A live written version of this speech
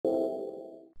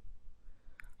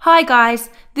Hi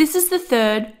guys, this is the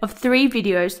third of 3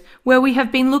 videos where we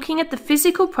have been looking at the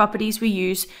physical properties we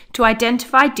use to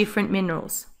identify different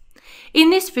minerals.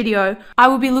 In this video, I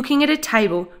will be looking at a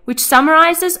table which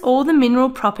summarizes all the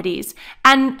mineral properties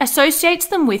and associates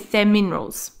them with their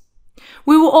minerals.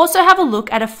 We will also have a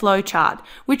look at a flowchart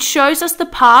which shows us the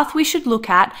path we should look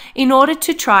at in order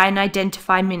to try and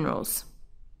identify minerals.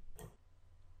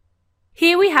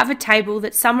 Here we have a table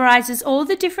that summarizes all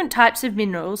the different types of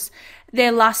minerals,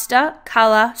 their luster,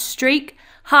 color, streak,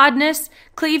 hardness,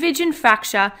 cleavage and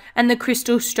fracture, and the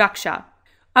crystal structure.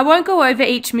 I won't go over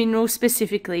each mineral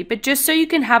specifically, but just so you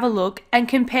can have a look and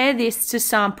compare this to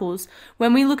samples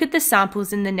when we look at the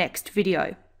samples in the next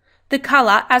video. The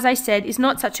color, as I said, is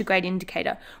not such a great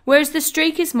indicator, whereas the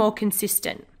streak is more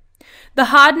consistent. The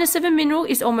hardness of a mineral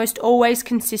is almost always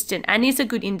consistent and is a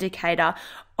good indicator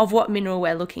of what mineral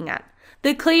we're looking at.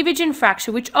 The cleavage and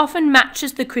fracture, which often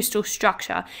matches the crystal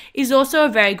structure, is also a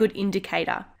very good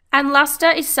indicator. And luster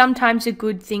is sometimes a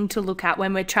good thing to look at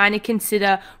when we're trying to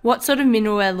consider what sort of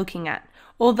mineral we're looking at,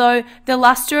 although the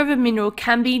luster of a mineral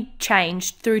can be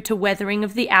changed through to weathering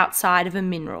of the outside of a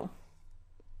mineral.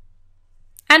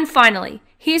 And finally,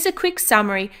 here's a quick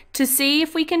summary to see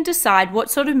if we can decide what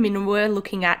sort of mineral we're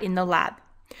looking at in the lab.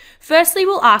 Firstly,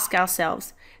 we'll ask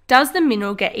ourselves, does the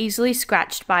mineral get easily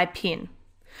scratched by a pin?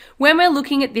 When we're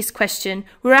looking at this question,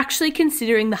 we're actually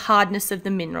considering the hardness of the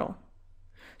mineral.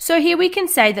 So here we can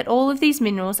say that all of these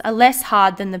minerals are less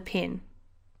hard than the pin.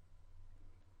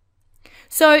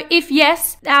 So if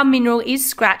yes, our mineral is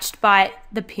scratched by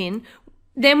the pin,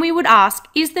 then we would ask,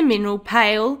 is the mineral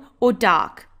pale or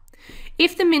dark?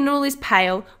 If the mineral is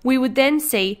pale, we would then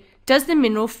see, does the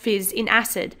mineral fizz in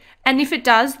acid? And if it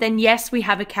does, then yes, we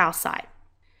have a calcite.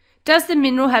 Does the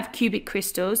mineral have cubic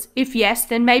crystals? If yes,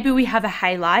 then maybe we have a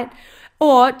halite.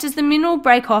 Or does the mineral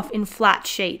break off in flat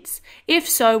sheets? If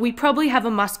so, we probably have a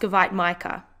muscovite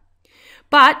mica.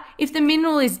 But if the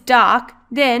mineral is dark,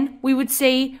 then we would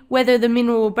see whether the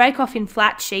mineral will break off in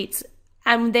flat sheets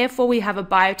and therefore we have a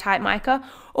biotite mica,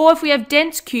 or if we have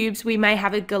dense cubes, we may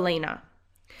have a galena.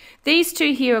 These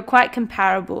two here are quite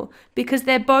comparable because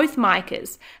they're both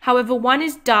micas. However, one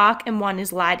is dark and one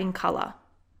is light in color.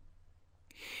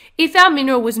 If our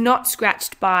mineral was not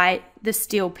scratched by the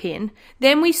steel pin,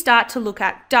 then we start to look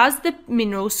at, does the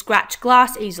mineral scratch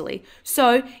glass easily?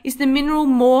 So, is the mineral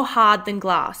more hard than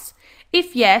glass?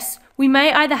 If yes, we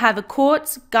may either have a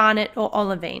quartz, garnet, or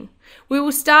olivine. We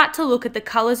will start to look at the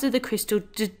colors of the crystal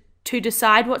to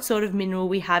decide what sort of mineral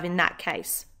we have in that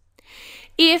case.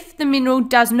 If the mineral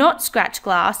does not scratch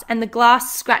glass and the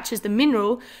glass scratches the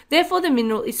mineral, therefore the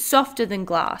mineral is softer than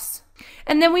glass.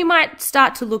 And then we might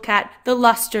start to look at the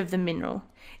luster of the mineral.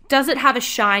 Does it have a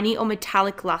shiny or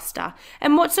metallic luster?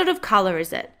 And what sort of color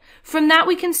is it? From that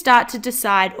we can start to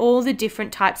decide all the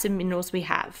different types of minerals we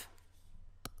have.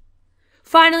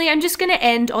 Finally, I'm just going to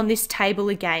end on this table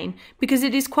again because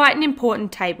it is quite an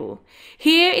important table.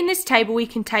 Here in this table we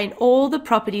contain all the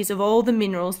properties of all the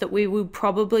minerals that we will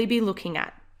probably be looking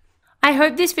at. I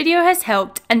hope this video has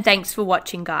helped and thanks for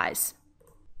watching, guys.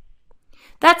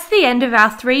 That's the end of our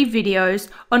 3 videos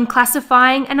on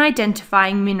classifying and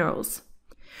identifying minerals.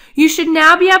 You should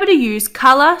now be able to use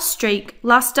color, streak,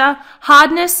 luster,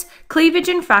 hardness, cleavage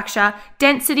and fracture,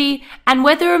 density, and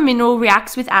whether a mineral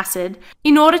reacts with acid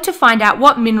in order to find out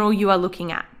what mineral you are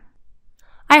looking at.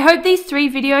 I hope these 3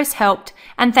 videos helped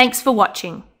and thanks for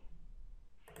watching.